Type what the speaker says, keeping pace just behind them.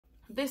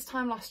This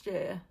time last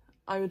year,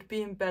 I would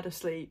be in bed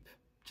asleep,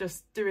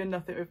 just doing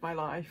nothing with my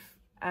life,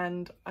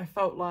 and I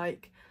felt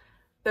like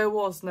there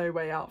was no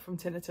way out from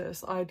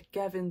tinnitus. I'd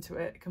give into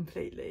it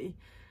completely,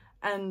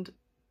 and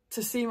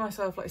to see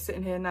myself like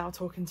sitting here now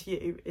talking to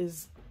you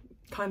is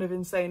kind of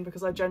insane,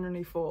 because I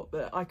genuinely thought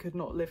that I could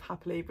not live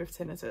happily with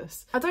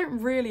tinnitus. I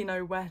don't really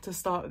know where to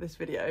start with this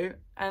video,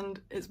 and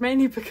it's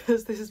mainly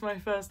because this is my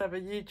first ever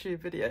YouTube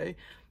video,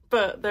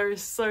 but there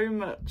is so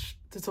much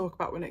to talk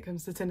about when it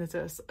comes to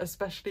tinnitus,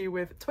 especially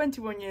with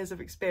 21 years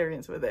of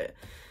experience with it.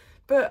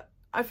 But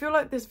I feel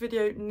like this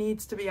video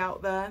needs to be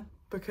out there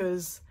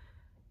because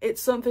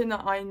it's something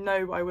that I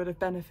know I would have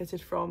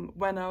benefited from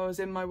when I was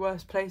in my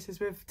worst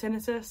places with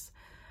tinnitus.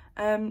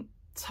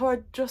 So I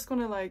just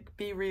want to like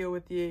be real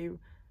with you,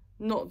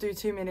 not do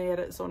too many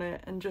edits on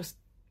it, and just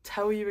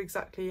tell you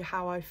exactly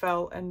how I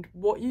felt and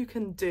what you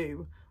can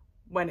do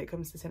when it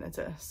comes to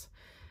tinnitus.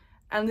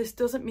 And this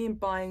doesn't mean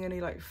buying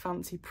any like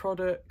fancy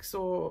products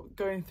or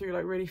going through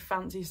like really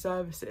fancy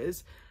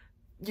services.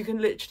 You can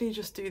literally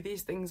just do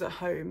these things at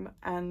home,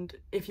 and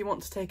if you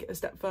want to take it a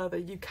step further,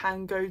 you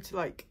can go to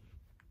like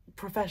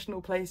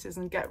professional places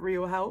and get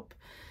real help.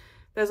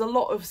 There's a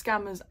lot of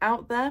scammers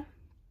out there,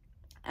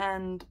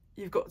 and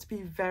you've got to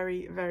be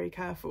very, very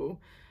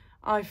careful.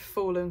 I've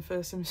fallen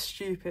for some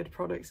stupid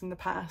products in the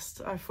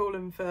past. I've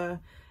fallen for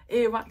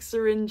earwax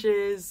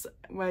syringes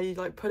where you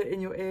like put it in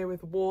your ear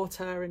with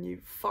water and you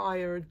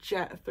fire a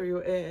jet through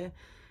your ear.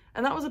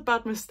 And that was a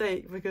bad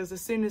mistake, because as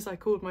soon as I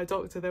called my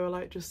doctor, they were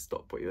like, just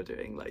stop what you're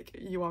doing, like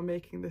you are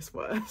making this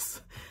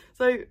worse.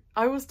 So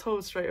I was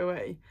told straight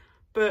away.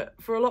 But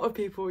for a lot of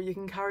people, you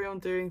can carry on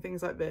doing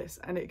things like this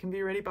and it can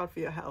be really bad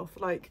for your health.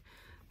 Like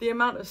the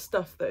amount of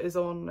stuff that is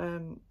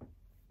on,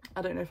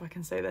 I don't know if I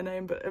can say their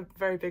name, but a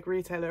very big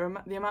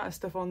retailer, the amount of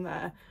stuff on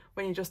there,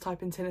 when you just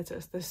type in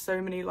tinnitus, there's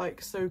so many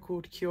like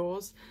so-called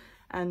cures.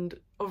 And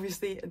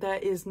obviously there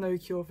is no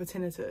cure for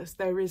tinnitus.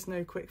 There is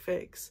no quick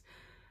fix.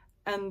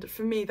 And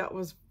for me, that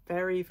was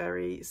very,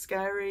 very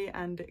scary,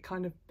 and it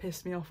kind of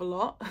pissed me off a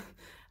lot.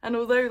 And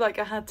although like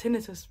I've had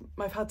tinnitus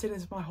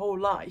my whole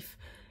life,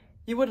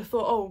 you would have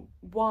thought, oh,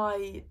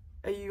 why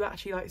are you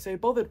actually like so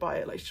bothered by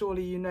it? Like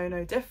surely you know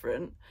no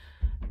different.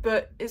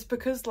 But it's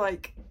because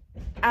like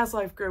as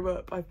I've grew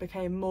up, I've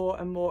become more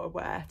and more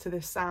aware to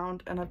this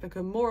sound, and I've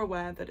become more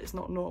aware that it's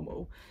not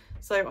normal.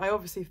 So I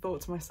obviously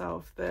thought to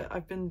myself that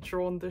I've been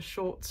drawn the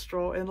short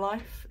straw in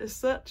life as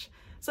such.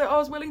 So I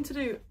was willing to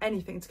do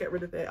anything to get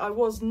rid of it. I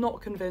was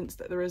not convinced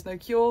that there is no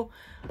cure.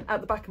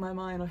 At the back of my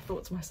mind, I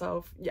thought to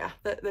myself, yeah,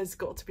 there's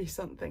got to be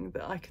something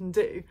that I can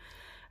do.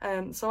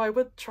 So I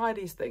would try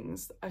these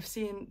things. I've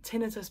seen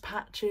tinnitus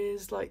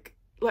patches, like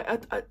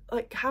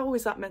how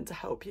is that meant to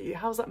help you?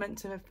 How's that meant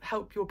to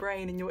help your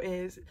brain and your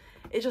ears?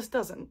 It just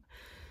doesn't.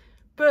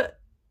 But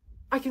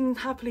I can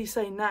happily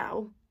say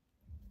now,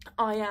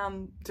 I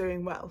am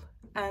doing well.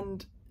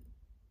 And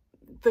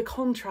the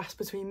contrast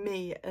between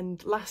me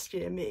and last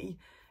year me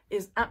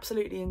is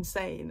absolutely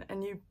insane,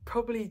 and you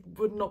probably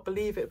would not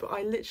believe it, but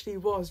I literally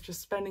was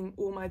just spending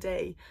all my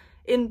day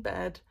in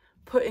bed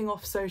putting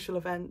off social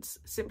events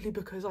simply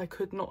because I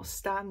could not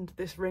stand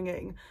this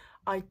ringing.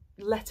 I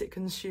let it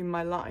consume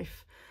my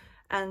life.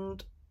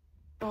 And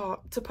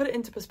to put it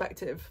into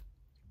perspective,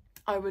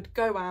 I would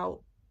go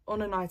out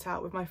on a night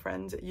out with my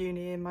friends at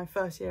uni in my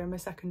first year and my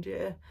second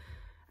year,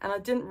 and I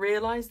didn't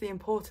realise the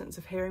importance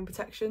of hearing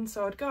protection.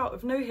 So I'd go out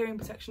with no hearing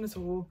protection at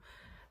all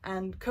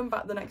and come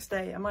back the next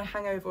day, and my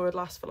hangover would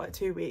last for like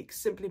 2 weeks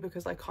simply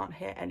because I can't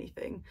hear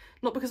anything.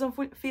 Not because I'm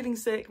feeling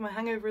sick. My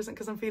hangover isn't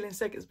because I'm feeling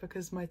sick, it's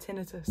because my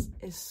tinnitus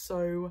is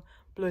so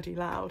bloody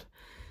loud.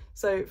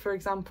 So for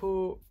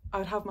example, I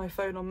would have my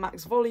phone on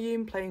max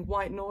volume playing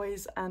white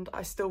noise and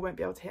I still won't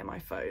be able to hear my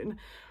phone.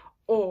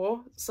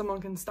 Or someone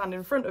can stand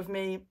in front of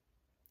me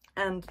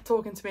and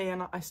talking to me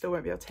and I still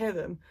won't be able to hear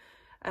them.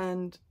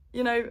 And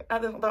you know,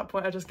 at that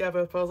point I just gave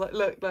up. I was like,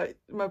 look, like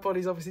my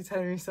body's obviously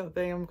telling me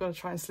something, I'm going to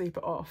try and sleep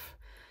it off.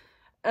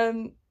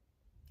 And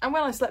when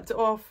I slept it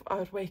off, I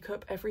would wake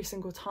up every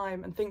single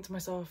time and think to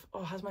myself,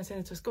 oh, has my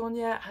tinnitus gone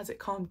yet? Has it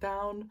calmed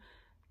down?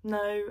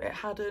 No, it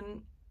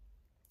hadn't.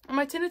 And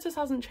my tinnitus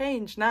hasn't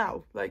changed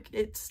now. Like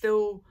it's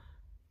still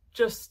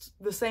just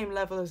the same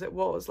level as it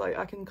was. Like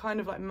I can kind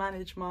of like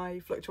manage my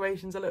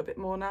fluctuations a little bit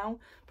more now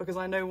because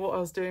I know what I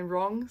was doing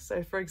wrong.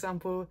 So for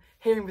example,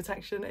 hearing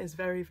protection is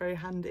very, very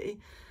handy.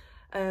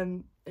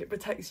 It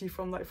protects you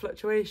from like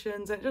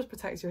fluctuations, and it just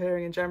protects your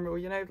hearing in general.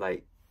 You know,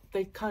 like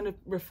they kind of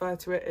refer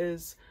to it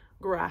as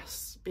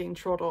grass being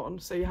trod on.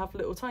 So you have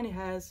little tiny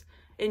hairs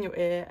in your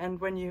ear, and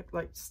when you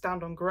like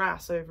stand on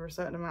grass over a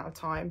certain amount of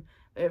time,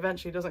 it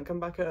eventually doesn't come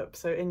back up.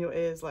 So in your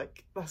ears,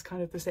 like that's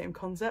kind of the same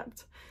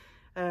concept.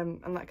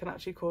 And that can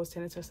actually cause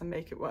tinnitus and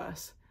make it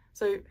worse.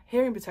 So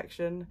hearing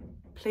protection,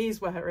 please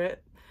wear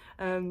it.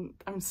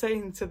 I'm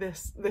saying to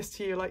this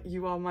to you like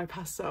you are my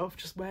past self.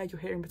 Just wear your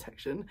hearing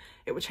protection.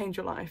 It will change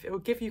your life. It will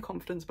give you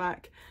confidence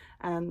back,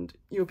 and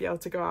you'll be able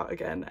to go out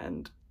again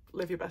and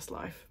live your best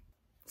life.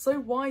 So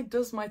why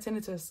does my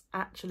tinnitus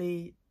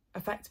actually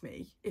affect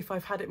me if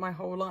I've had it my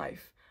whole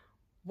life?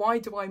 Why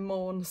do I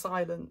mourn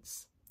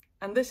silence?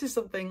 And this is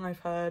something I've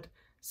heard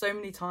so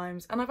many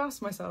times, and I've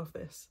asked myself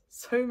this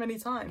so many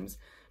times,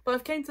 but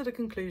I've came to the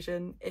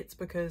conclusion it's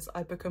because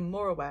I've become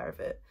more aware of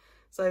it.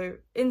 So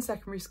in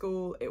secondary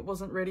school, it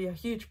wasn't really a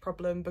huge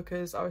problem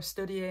because I was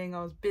studying,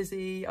 I was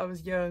busy, I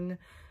was young,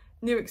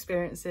 new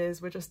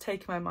experiences were just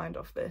taking my mind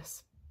off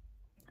this.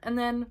 And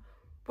then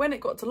when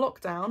it got to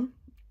lockdown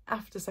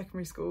after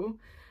secondary school,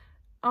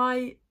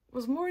 I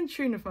was more in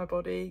tune with my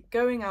body,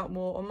 going out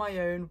more on my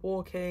own,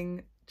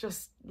 walking,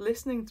 just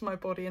listening to my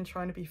body and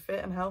trying to be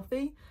fit and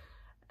healthy.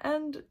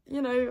 And,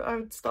 you know, I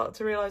would start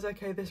to realise,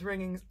 okay, this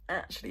ringing's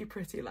actually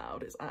pretty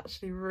loud. It's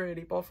actually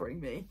really bothering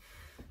me.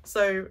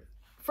 So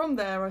from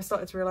there, I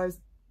started to realise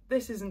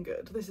this isn't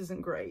good. This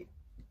isn't great.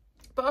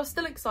 But I was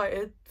still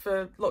excited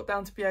for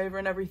lockdown to be over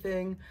and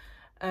everything.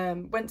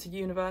 Went to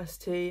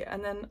university,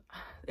 and then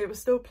it was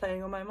still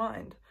playing on my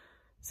mind.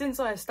 Since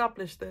I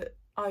established that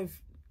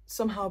I've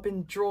somehow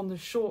been drawn the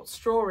short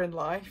straw in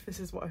life, this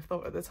is what I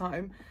thought at the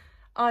time,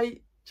 I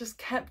just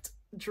kept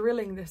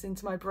drilling this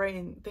into my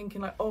brain,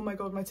 thinking like, oh my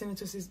god, my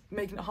tinnitus is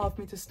making it hard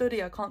for me to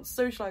study, I can't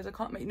socialise, I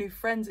can't make new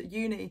friends at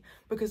uni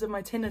because of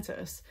my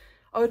tinnitus.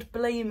 I would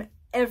blame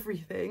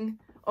everything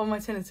on my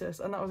tinnitus,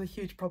 and that was a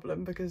huge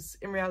problem because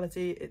in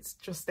reality it's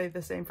just stayed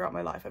the same throughout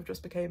my life. I've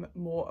just became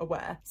more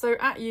aware. So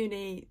at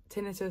uni,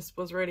 tinnitus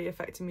was really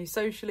affecting me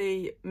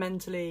socially,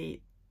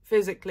 mentally,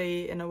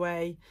 physically in a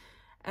way.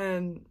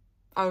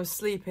 I was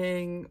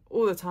sleeping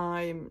all the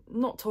time,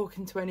 not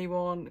talking to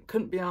anyone,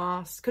 couldn't be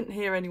asked, couldn't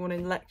hear anyone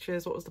in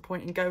lectures, what was the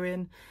point in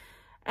going?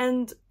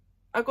 And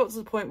I got to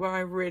the point where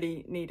I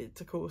really needed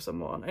to call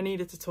someone. I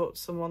needed to talk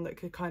to someone that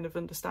could kind of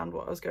understand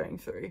what I was going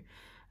through.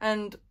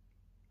 And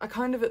I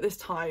kind of at this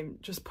time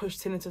just pushed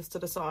tinnitus to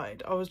the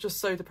side. I was just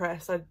so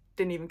depressed, I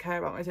didn't even care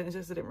about my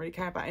tinnitus, I didn't really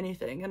care about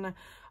anything. And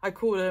I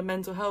called a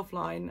mental health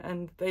line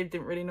and they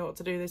didn't really know what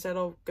to do. They said,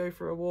 oh, go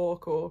for a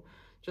walk or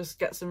just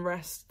get some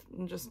rest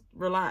and just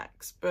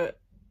relax. But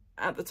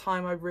at the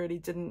time I really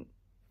didn't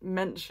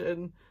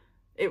mention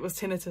it was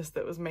tinnitus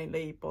that was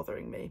mainly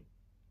bothering me.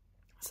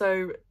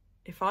 So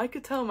if I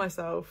could tell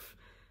myself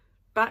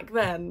back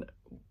then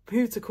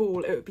who to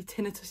call, it would be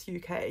Tinnitus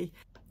UK.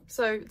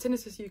 So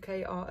Tinnitus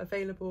UK are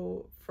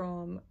available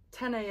from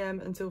 10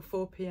 AM until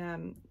 4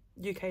 PM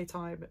UK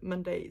time,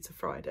 Monday to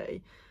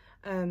Friday.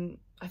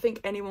 I think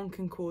anyone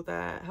can call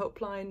their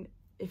helpline.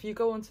 If you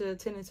go onto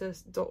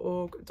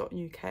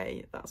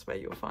tinnitus.org.uk, that's where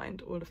you'll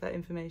find all of their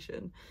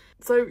information.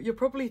 So you're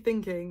probably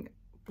thinking,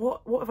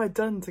 what have I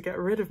done to get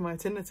rid of my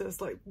tinnitus?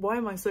 Like, why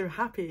am I so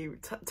happy?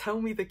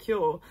 Tell me the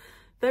cure.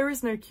 There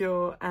is no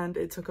cure, and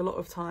it took a lot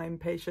of time,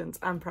 patience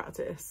and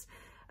practice.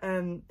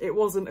 It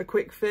wasn't a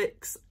quick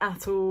fix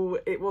at all.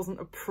 It wasn't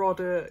a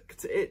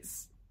product.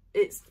 It's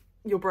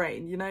your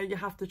brain, you know, you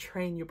have to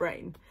train your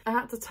brain. I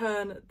had to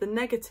turn the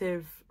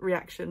negative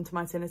reaction to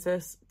my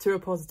tinnitus to a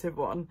positive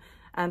one.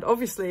 And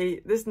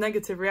obviously this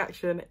negative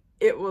reaction,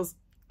 it was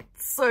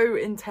so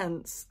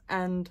intense,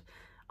 and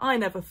I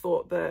never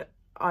thought that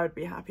I would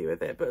be happy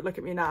with it. But look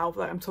at me now,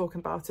 like I'm talking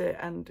about it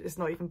and it's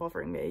not even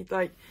bothering me.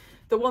 Like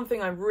the one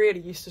thing I really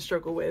used to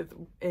struggle with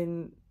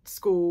in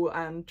school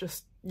and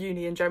just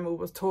uni in general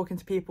was talking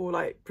to people,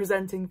 like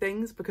presenting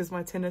things, because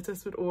my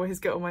tinnitus would always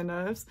get on my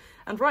nerves.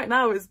 And right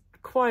now it's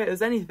quiet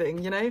as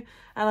anything, you know,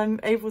 and I'm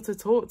able to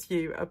talk to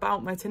you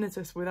about my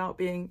tinnitus without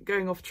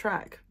going off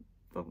track.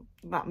 Well,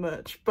 that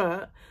much,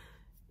 but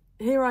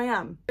here I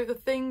am. So the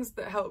things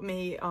that help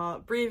me are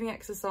breathing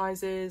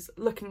exercises,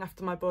 looking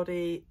after my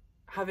body,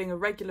 having a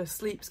regular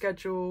sleep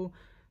schedule,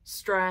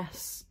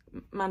 stress,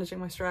 managing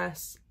my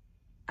stress,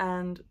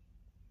 and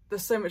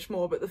there's so much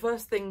more. But the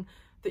first thing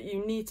that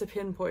you need to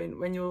pinpoint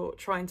when you're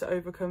trying to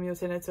overcome your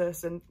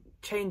tinnitus and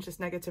change this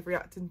negative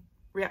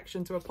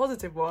reaction to a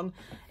positive one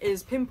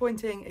is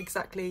pinpointing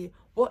exactly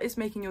what is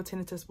making your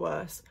tinnitus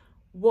worse.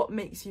 What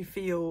makes you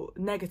feel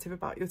negative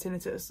about your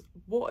tinnitus?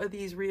 What are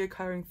these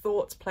reoccurring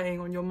thoughts playing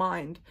on your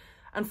mind?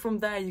 And from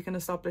there you can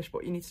establish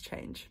what you need to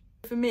change.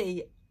 For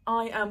me,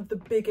 I am the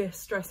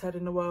biggest stress head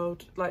in the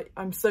world. Like,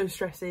 I'm so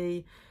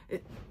stressy.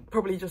 It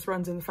probably just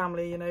runs in the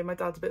family, you know, my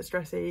dad's a bit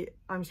stressy,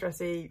 I'm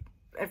stressy,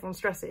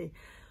 everyone's stressy.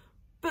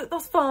 But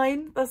that's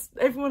fine,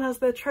 everyone has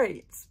their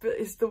traits, but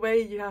it's the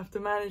way you have to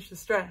manage the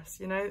stress,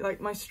 you know?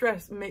 Like, my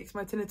stress makes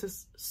my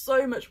tinnitus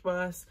so much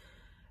worse,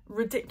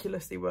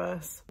 ridiculously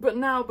worse. But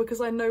now,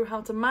 because I know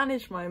how to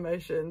manage my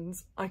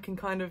emotions, I can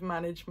kind of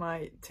manage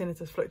my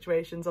tinnitus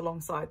fluctuations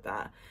alongside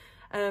that.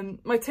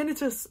 My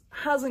tinnitus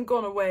hasn't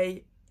gone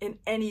away in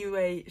any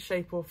way,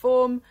 shape or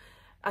form.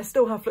 I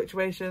still have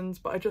fluctuations,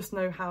 but I just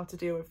know how to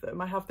deal with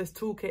them. I have this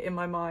toolkit in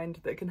my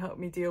mind that can help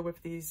me deal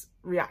with these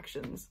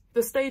reactions.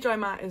 The stage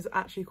I'm at is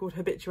actually called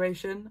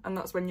habituation, and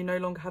that's when you no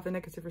longer have a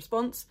negative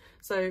response.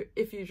 So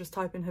if you just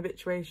type in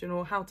habituation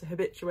or how to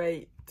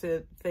habituate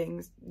to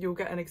things, you'll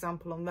get an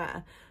example on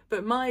there.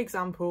 But my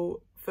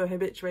example for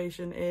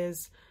habituation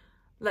is,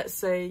 let's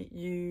say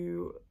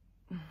you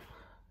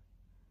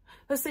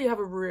have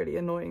a really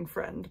annoying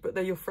friend, but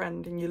they're your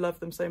friend and you love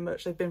them so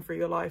much, they've been through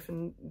your life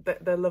and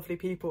they're lovely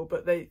people,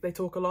 but they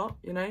talk a lot,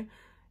 you know?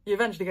 you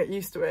eventually get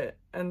used to it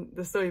and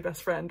they're still your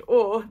best friend.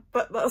 Or,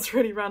 but that's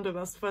really random,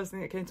 that's the first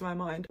thing that came to my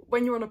mind.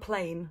 When you're on a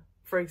plane,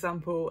 for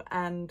example,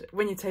 and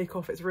when you take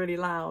off it's really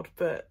loud,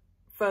 but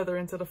further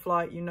into the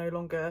flight you no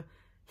longer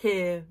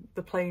hear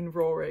the plane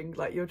roaring,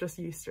 like you're just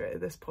used to it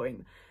at this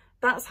point.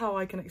 That's how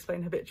I can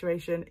explain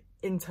habituation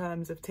in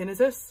terms of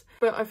tinnitus.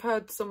 But I've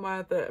heard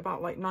somewhere that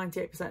about like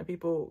 98% of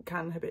people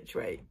can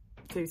habituate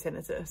to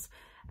tinnitus.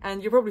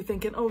 And you're probably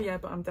thinking, oh yeah,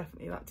 but I'm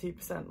definitely that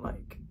 2%,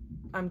 like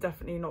I'm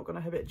definitely not going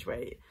to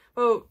habituate.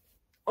 Well,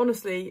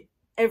 honestly,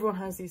 everyone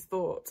has these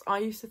thoughts. I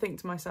used to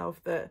think to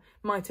myself that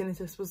my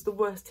tinnitus was the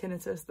worst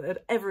tinnitus that had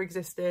ever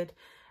existed.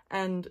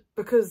 And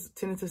because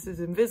tinnitus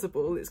is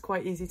invisible, it's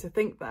quite easy to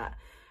think that.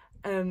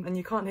 And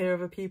you can't hear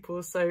other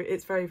people, so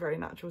it's very, very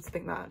natural to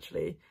think that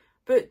actually.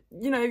 But,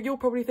 you know, you're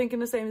probably thinking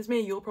the same as me.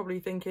 You're probably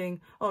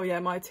thinking, oh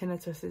yeah, my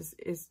tinnitus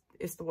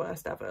is the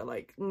worst ever.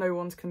 Like, no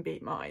one's can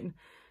beat mine.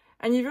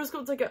 And you've just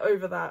got to get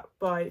over that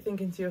by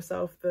thinking to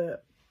yourself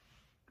that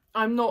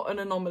I'm not an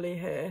anomaly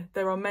here.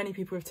 There are many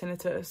people with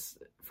tinnitus.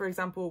 For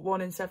example,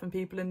 1 in 7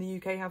 people in the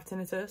UK have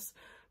tinnitus.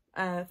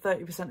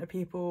 30% of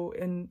people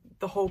in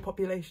the whole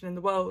population in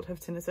the world have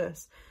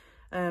tinnitus.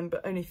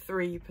 But only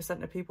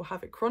 3% of people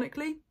have it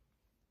chronically.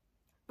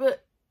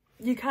 But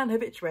you can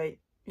habituate,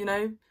 you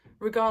know,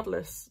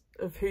 regardless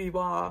of who you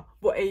are,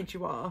 what age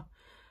you are,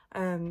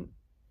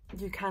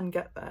 you can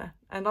get there.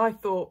 And I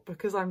thought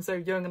because I'm so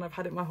young and I've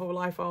had it my whole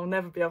life, I'll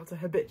never be able to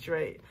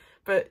habituate,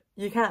 but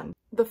you can.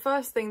 The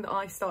first thing that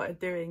I started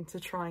doing to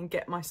try and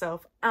get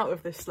myself out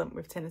of this slump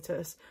with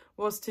tinnitus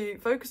was to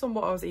focus on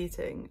what I was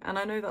eating. And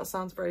I know that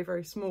sounds very,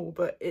 very small,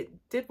 but it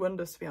did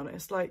wonders, to be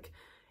honest. Like,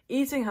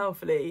 eating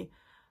healthily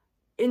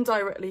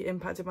indirectly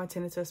impacted my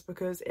tinnitus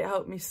because it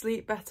helped me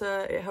sleep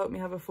better, it helped me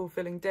have a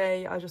fulfilling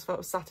day, I just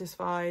felt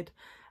satisfied,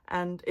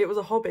 and it was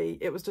a hobby.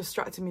 It was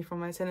distracting me from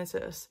my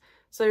tinnitus.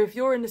 So if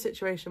you're in a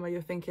situation where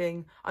you're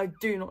thinking, I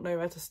do not know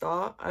where to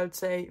start, I would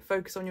say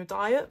focus on your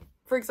diet.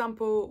 For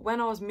example,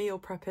 when I was meal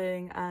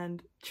prepping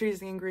and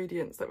choosing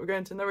ingredients that were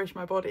going to nourish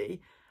my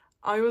body,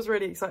 I was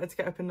really excited to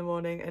get up in the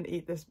morning and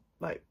eat this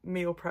like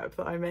meal prep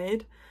that I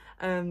made.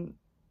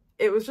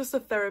 It was just a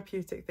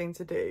therapeutic thing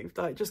to do,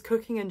 like just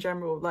cooking in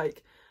general.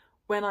 Like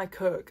when I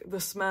cook, the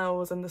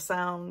smells and the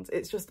sounds,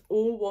 it's just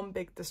all one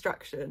big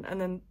distraction. And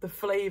then the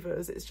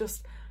flavours, it's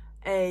just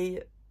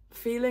a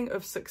feeling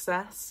of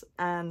success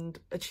and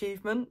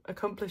achievement,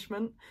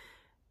 accomplishment.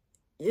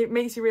 It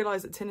makes you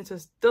realise that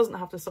tinnitus doesn't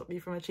have to stop you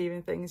from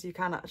achieving things. You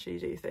can actually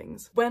do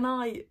things. When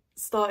I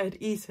started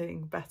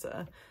eating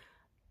better,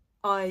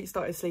 I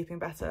started sleeping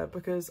better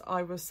because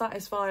I was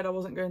satisfied, I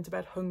wasn't going to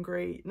bed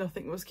hungry,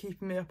 nothing was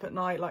keeping me up at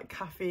night like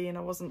caffeine,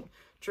 I wasn't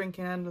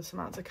drinking endless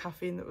amounts of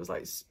caffeine that was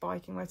like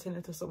spiking my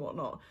tinnitus and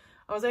whatnot.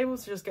 I was able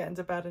to just get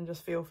into bed and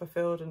just feel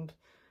fulfilled and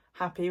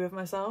happy with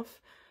myself.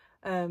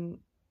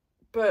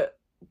 But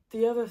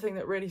the other thing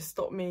that really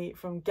stopped me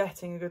from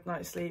getting a good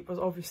night's sleep was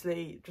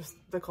obviously just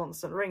the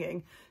constant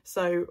ringing.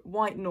 So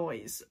white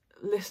noise.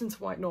 Listen to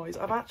white noise.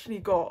 I've actually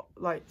got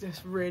like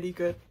this really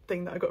good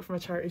thing that I got from a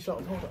charity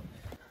shop. Hold on.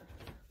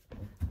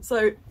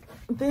 So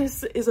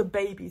this is a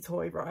baby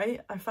toy,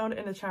 right? I found it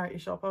in a charity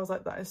shop. I was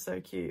like, that is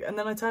so cute. And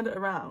then I turned it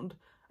around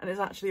and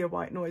it's actually a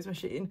white noise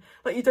machine.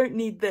 Like, you don't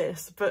need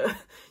this, but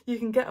you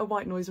can get a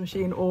white noise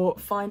machine or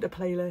find a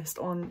playlist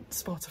on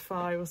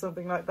Spotify or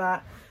something like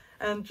that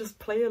and just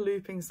play a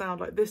looping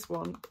sound. Like this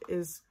one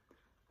is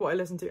what I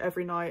listen to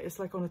every night. It's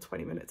like on a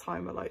 20-minute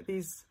timer. Like,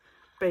 these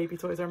baby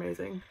toys are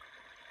amazing.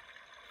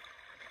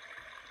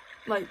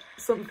 Like,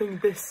 something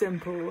this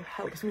simple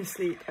helps me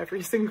sleep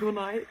every single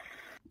night.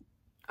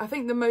 I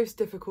think the most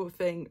difficult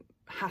thing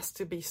has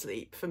to be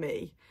sleep for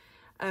me.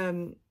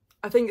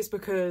 I think it's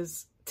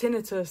because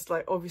tinnitus,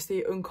 like,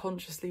 obviously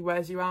unconsciously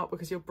wears you out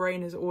because your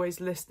brain is always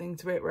listening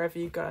to it wherever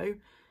you go,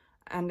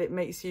 and it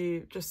makes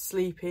you just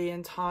sleepy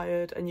and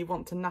tired and you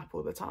want to nap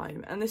all the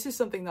time. And this is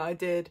something that I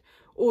did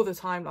all the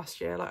time last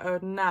year. Like, I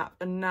would nap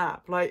and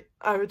nap. Like,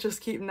 I would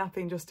just keep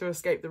napping just to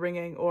escape the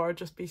ringing, or I'd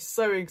just be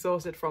so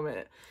exhausted from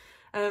it.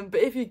 But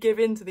if you give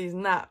in to these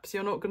naps,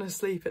 you're not going to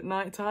sleep at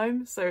night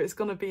time. So it's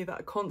going to be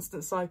that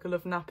constant cycle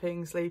of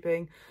napping,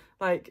 sleeping.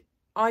 Like,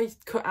 I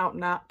cut out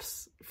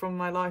naps from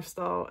my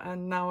lifestyle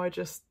and now I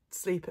just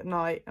sleep at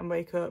night and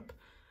wake up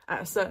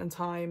at a certain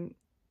time.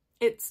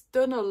 It's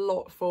done a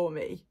lot for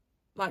me.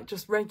 Like,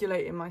 just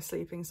regulating my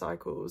sleeping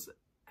cycles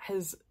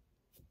has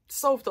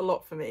solved a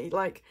lot for me.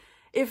 Like,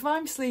 if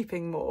I'm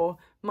sleeping more,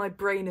 my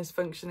brain is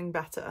functioning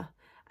better.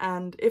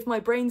 And if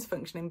my brain's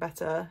functioning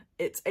better,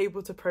 it's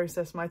able to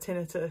process my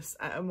tinnitus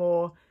at a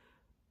more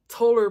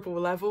tolerable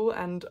level,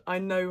 and I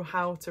know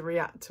how to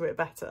react to it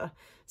better.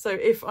 So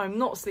if I'm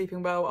not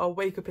sleeping well, I'll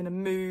wake up in a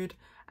mood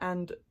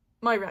and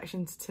my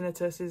reaction to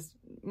tinnitus is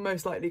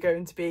most likely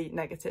going to be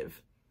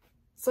negative.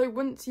 So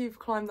once you've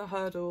climbed the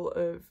hurdle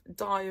of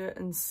diet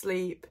and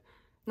sleep,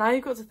 now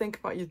you've got to think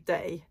about your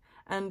day.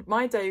 And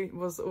my day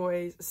was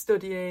always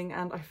studying,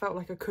 and I felt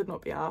like I could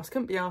not be asked.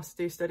 Couldn't be asked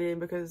to do studying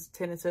because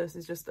tinnitus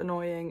is just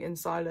annoying in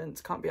silence,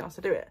 can't be asked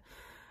to do it.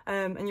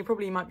 And you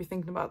probably might be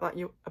thinking about that,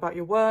 about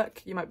your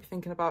work, you might be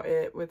thinking about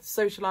it with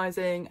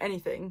socialising,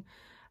 anything.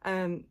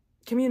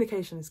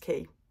 Communication is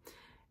key.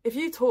 If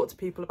you talk to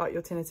people about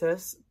your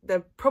tinnitus,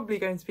 they're probably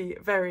going to be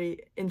very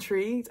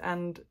intrigued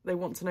and they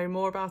want to know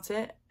more about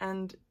it.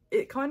 And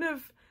it kind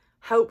of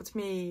helped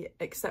me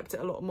accept it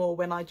a lot more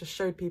when I just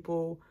showed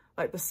people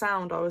like the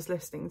sound I was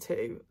listening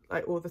to,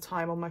 like all the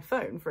time on my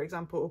phone. For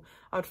example,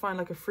 I would find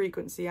like a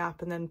frequency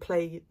app and then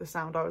play the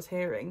sound I was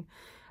hearing.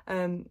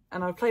 And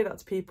I'd play that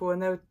to people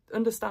and they would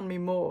understand me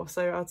more.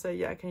 So I'd say,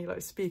 yeah, can you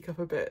like speak up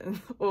a bit?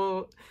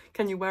 Or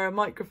can you wear a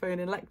microphone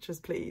in lectures,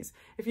 please?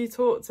 If you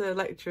talk to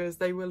lecturers,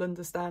 they will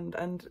understand,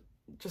 and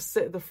just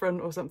sit at the front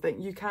or something.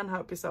 You can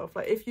help yourself.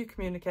 Like if you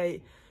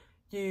communicate,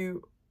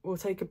 you will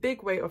take a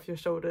big weight off your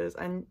shoulders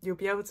and you'll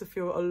be able to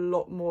feel a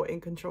lot more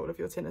in control of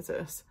your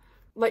tinnitus.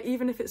 Like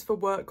even if it's for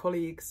work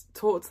colleagues,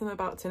 talk to them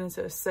about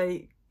tinnitus.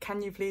 Say,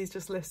 can you please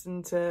just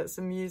listen to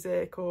some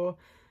music? Or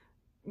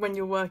when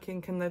you're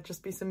working, can there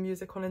just be some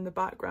music on in the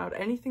background?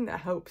 Anything that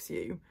helps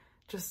you,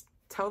 just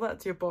tell that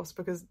to your boss,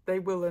 because they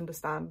will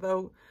understand.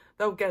 They'll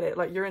get it.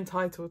 Like you're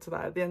entitled to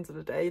that at the end of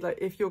the day. Like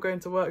if you're going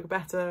to work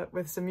better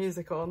with some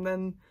music on,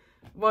 then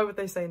why would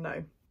they say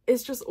no?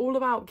 It's just all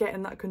about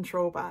getting that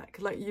control back.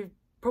 Like you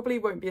probably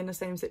won't be in the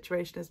same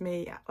situation as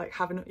me, like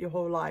having it your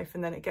whole life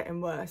and then it getting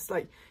worse.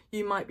 Like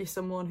you might be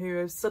someone who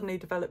has suddenly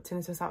developed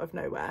tinnitus out of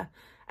nowhere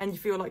and you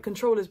feel like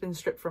control has been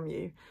stripped from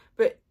you.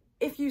 But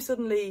if you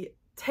suddenly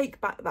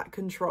take back that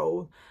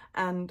control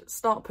and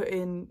start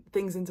putting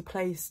things into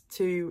place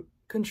to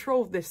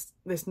control this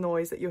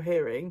noise that you're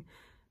hearing,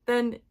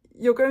 then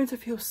you're going to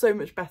feel so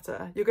much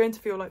better. You're going to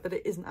feel like that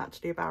it isn't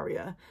actually a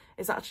barrier.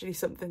 It's actually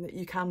something that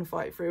you can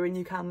fight through and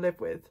you can live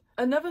with.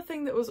 Another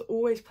thing that was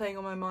always playing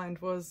on my mind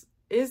was,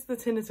 is the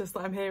tinnitus that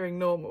I'm hearing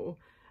normal?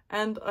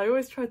 And I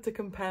always tried to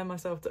compare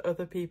myself to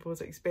other people's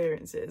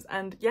experiences.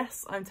 And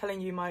yes, I'm telling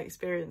you my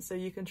experience so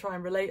you can try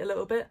and relate a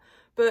little bit,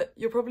 but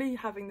you're probably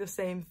having the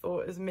same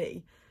thought as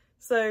me.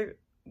 So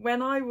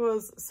when I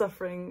was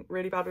suffering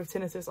really bad with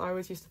tinnitus, I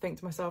always used to think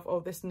to myself, oh,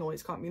 this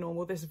noise can't be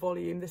normal, this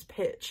volume, this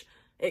pitch,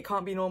 it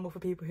can't be normal for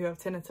people who have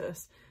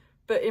tinnitus.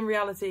 But in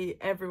reality,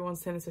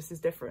 everyone's tinnitus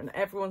is different.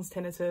 Everyone's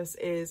tinnitus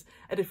is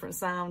a different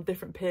sound,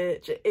 different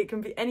pitch. It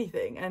can be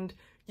anything, and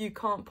you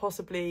can't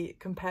possibly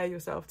compare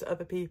yourself to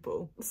other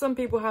people. Some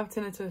people have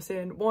tinnitus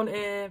in one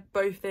ear,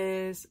 both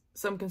ears.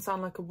 Some can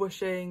sound like a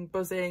whooshing,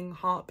 buzzing,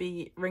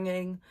 heartbeat,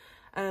 ringing.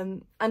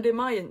 And in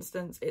my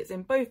instance, it's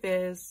in both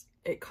ears.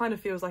 It kind of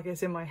feels like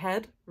it's in my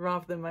head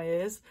rather than my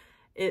ears.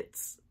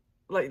 It's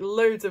like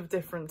loads of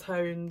different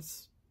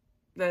tones.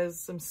 There's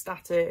some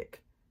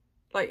static.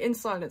 Like in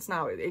silence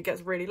now, it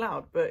gets really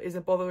loud, but is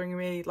it bothering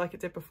me like it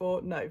did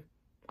before? No,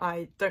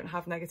 I don't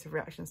have negative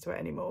reactions to it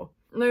anymore.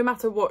 No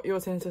matter what your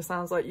tinnitus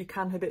sounds like, you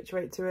can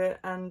habituate to it.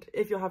 And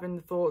if you're having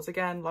the thoughts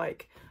again,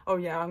 like, oh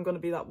yeah, I'm going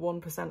to be that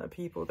 1% of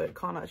people that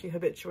can't actually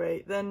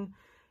habituate, then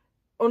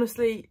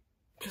honestly,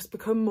 just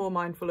become more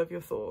mindful of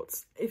your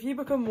thoughts. If you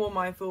become more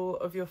mindful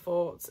of your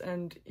thoughts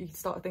and you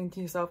start thinking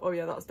to yourself, oh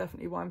yeah, that's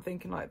definitely why I'm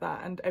thinking like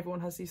that, and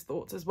everyone has these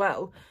thoughts as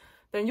well,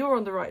 then you're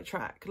on the right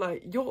track.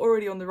 Like you're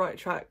already on the right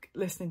track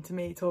listening to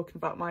me talking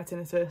about my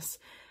tinnitus,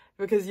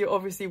 because you're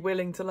obviously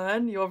willing to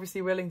learn. You're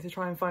obviously willing to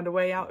try and find a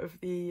way out of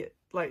the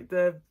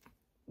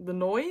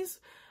noise.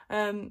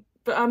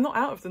 But I'm not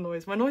out of the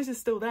noise. My noise is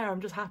still there.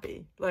 I'm just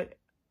happy. Like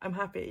I'm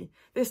happy.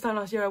 This time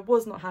last year I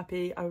was not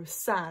happy. I was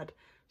sad,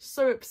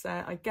 so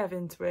upset. I gave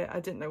into it. I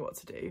didn't know what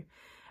to do.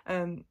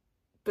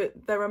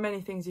 But there are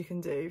many things you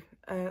can do.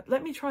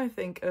 Let me try and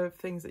think of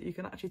things that you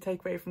can actually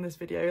take away from this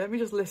video. Let me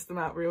just list them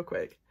out real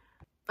quick.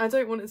 I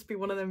don't want it to be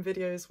one of them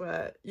videos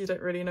where you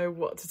don't really know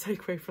what to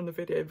take away from the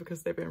video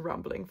because they've been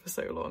rambling for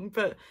so long.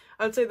 But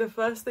I'd say the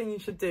first thing you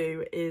should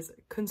do is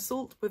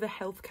consult with a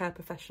healthcare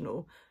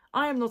professional.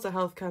 I am not a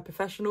healthcare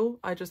professional.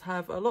 I just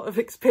have a lot of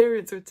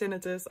experience with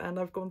tinnitus and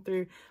I've gone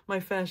through my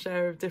fair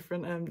share of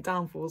different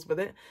downfalls with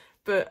it.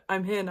 But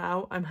I'm here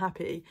now, I'm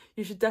happy.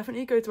 You should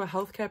definitely go to a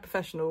healthcare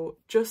professional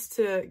just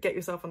to get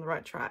yourself on the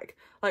right track.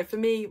 Like for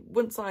me,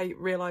 once I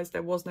realised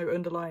there was no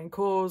underlying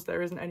cause,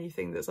 there isn't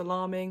anything that's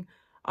alarming,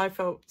 I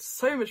felt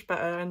so much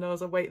better and there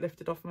was a weight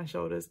lifted off my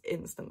shoulders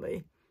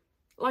instantly.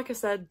 Like I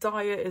said,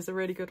 diet is a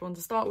really good one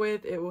to start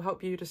with. It will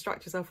help you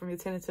distract yourself from your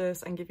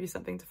tinnitus and give you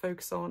something to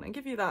focus on and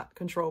give you that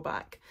control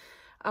back.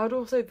 I would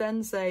also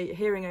then say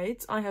hearing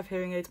aids. I have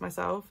hearing aids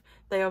myself.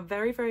 They are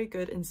very, very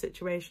good in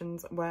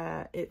situations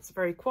where it's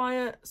very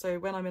quiet. So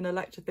when I'm in a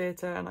lecture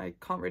theatre and I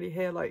can't really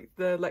hear like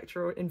the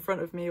lecturer in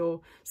front of me or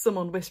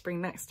someone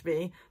whispering next to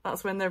me,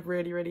 that's when they're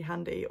really, really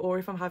handy. Or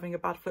if I'm having a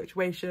bad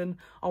fluctuation,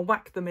 I'll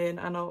whack them in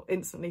and I'll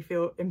instantly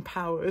feel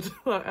empowered.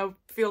 Like I'll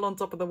feel on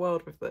top of the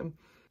world with them.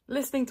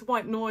 Listening to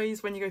white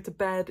noise when you go to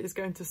bed is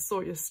going to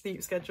sort your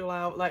sleep schedule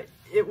out. Like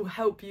it will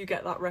help you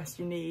get that rest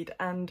you need.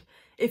 And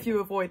if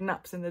you avoid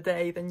naps in the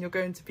day, then you're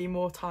going to be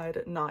more tired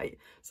at night.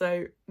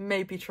 So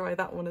maybe try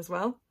that one as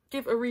well.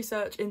 Give a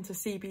research into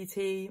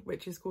CBT,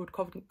 which is called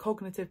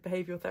cognitive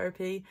behavioural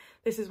therapy.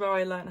 This is where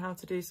I learned how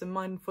to do some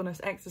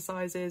mindfulness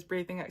exercises,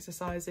 breathing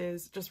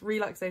exercises, just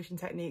relaxation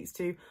techniques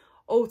to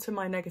alter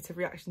my negative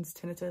reaction to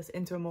tinnitus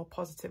into a more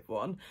positive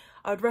one.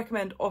 I would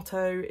recommend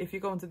Otto. If you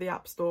go onto the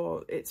App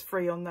Store, it's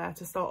free on there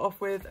to start off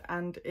with,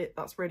 and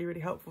that's really,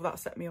 really helpful. That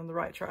set me on the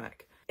right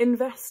track.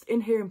 Invest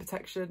in hearing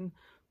protection.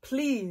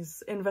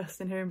 Please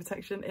invest in hearing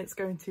protection. It's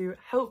going to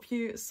help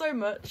you so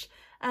much.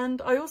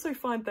 And I also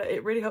find that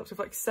it really helps with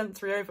like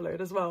sensory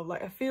overload as well.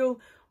 Like I feel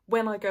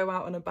when I go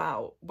out and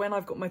about, when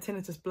I've got my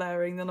tinnitus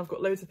blaring, then I've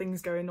got loads of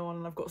things going on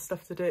and I've got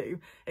stuff to do,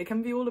 it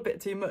can be all a bit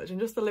too much, and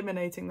just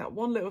eliminating that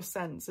one little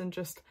sense and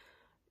just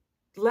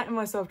letting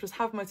myself just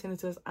have my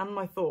tinnitus and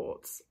my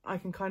thoughts, I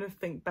can kind of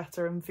think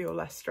better and feel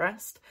less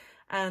stressed.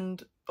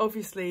 And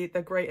obviously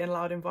they're great in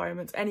loud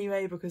environments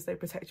anyway because they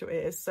protect your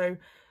ears. So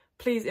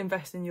please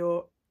invest in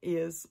your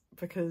ears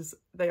because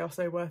they are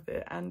so worth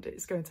it, and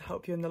it's going to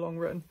help you in the long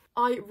run.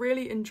 I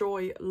really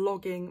enjoy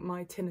logging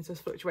my tinnitus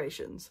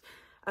fluctuations.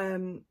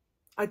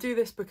 I do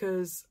this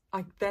because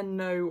I then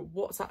know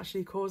what's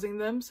actually causing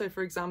them. So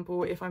for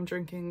example, if I'm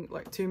drinking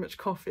like too much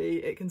coffee,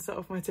 it can set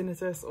off my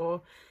tinnitus,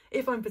 or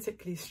if I'm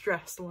particularly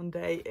stressed one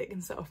day, it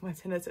can set off my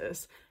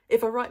tinnitus.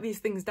 If I write these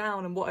things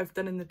down and what I've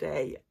done in the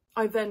day,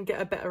 I then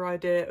get a better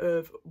idea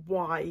of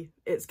why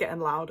it's getting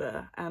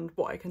louder and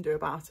what I can do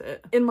about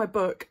it. In my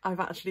book, I've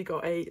actually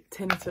got a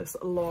tinnitus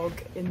log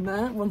in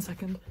there. One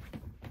second.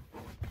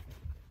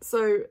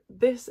 So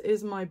this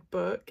is my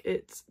book.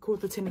 It's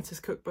called the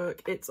Tinnitus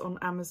Cookbook. It's on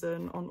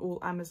Amazon, on all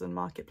Amazon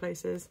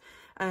marketplaces.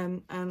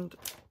 And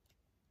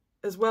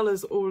as well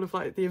as all of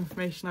like the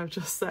information I've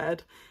just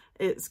said,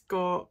 it's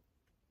got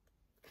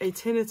a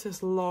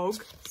tinnitus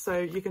log. So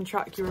you can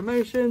track your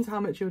emotions,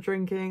 how much you're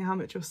drinking, how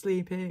much you're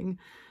sleeping.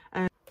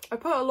 I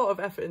put a lot of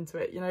effort into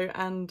it, you know,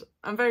 and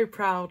I'm very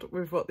proud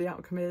with what the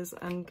outcome is,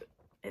 and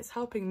it's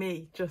helping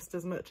me just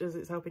as much as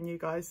it's helping you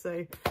guys.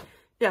 So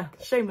yeah,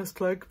 shameless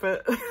plug,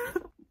 but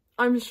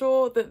I'm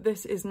sure that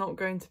this is not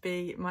going to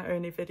be my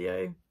only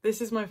video. This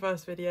is my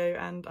first video,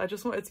 and I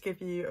just wanted to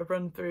give you a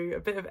run through,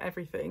 a bit of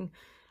everything.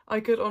 I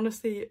could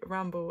honestly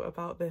ramble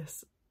about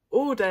this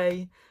all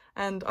day,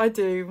 and I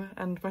do,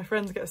 and my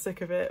friends get sick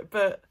of it,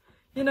 but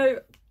you know,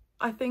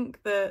 I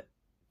think that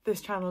this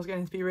channel is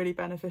going to be really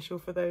beneficial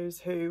for those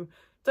who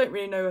don't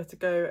really know where to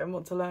go and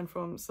want to learn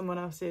from someone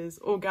else's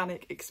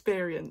organic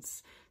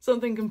experience,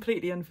 something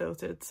completely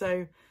unfiltered.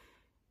 So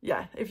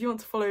yeah, if you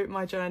want to follow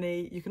my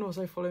journey, you can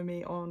also follow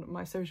me on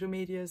my social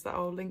medias that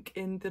I'll link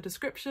in the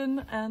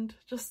description. And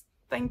just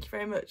thank you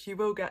very much. You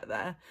will get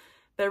there.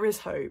 There is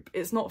hope.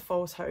 It's not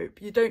false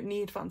hope. You don't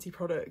need fancy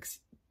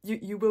products.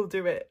 You will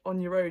do it on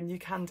your own. You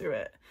can do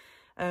it.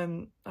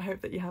 I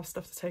hope that you have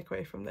stuff to take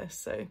away from this.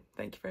 So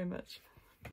thank you very much.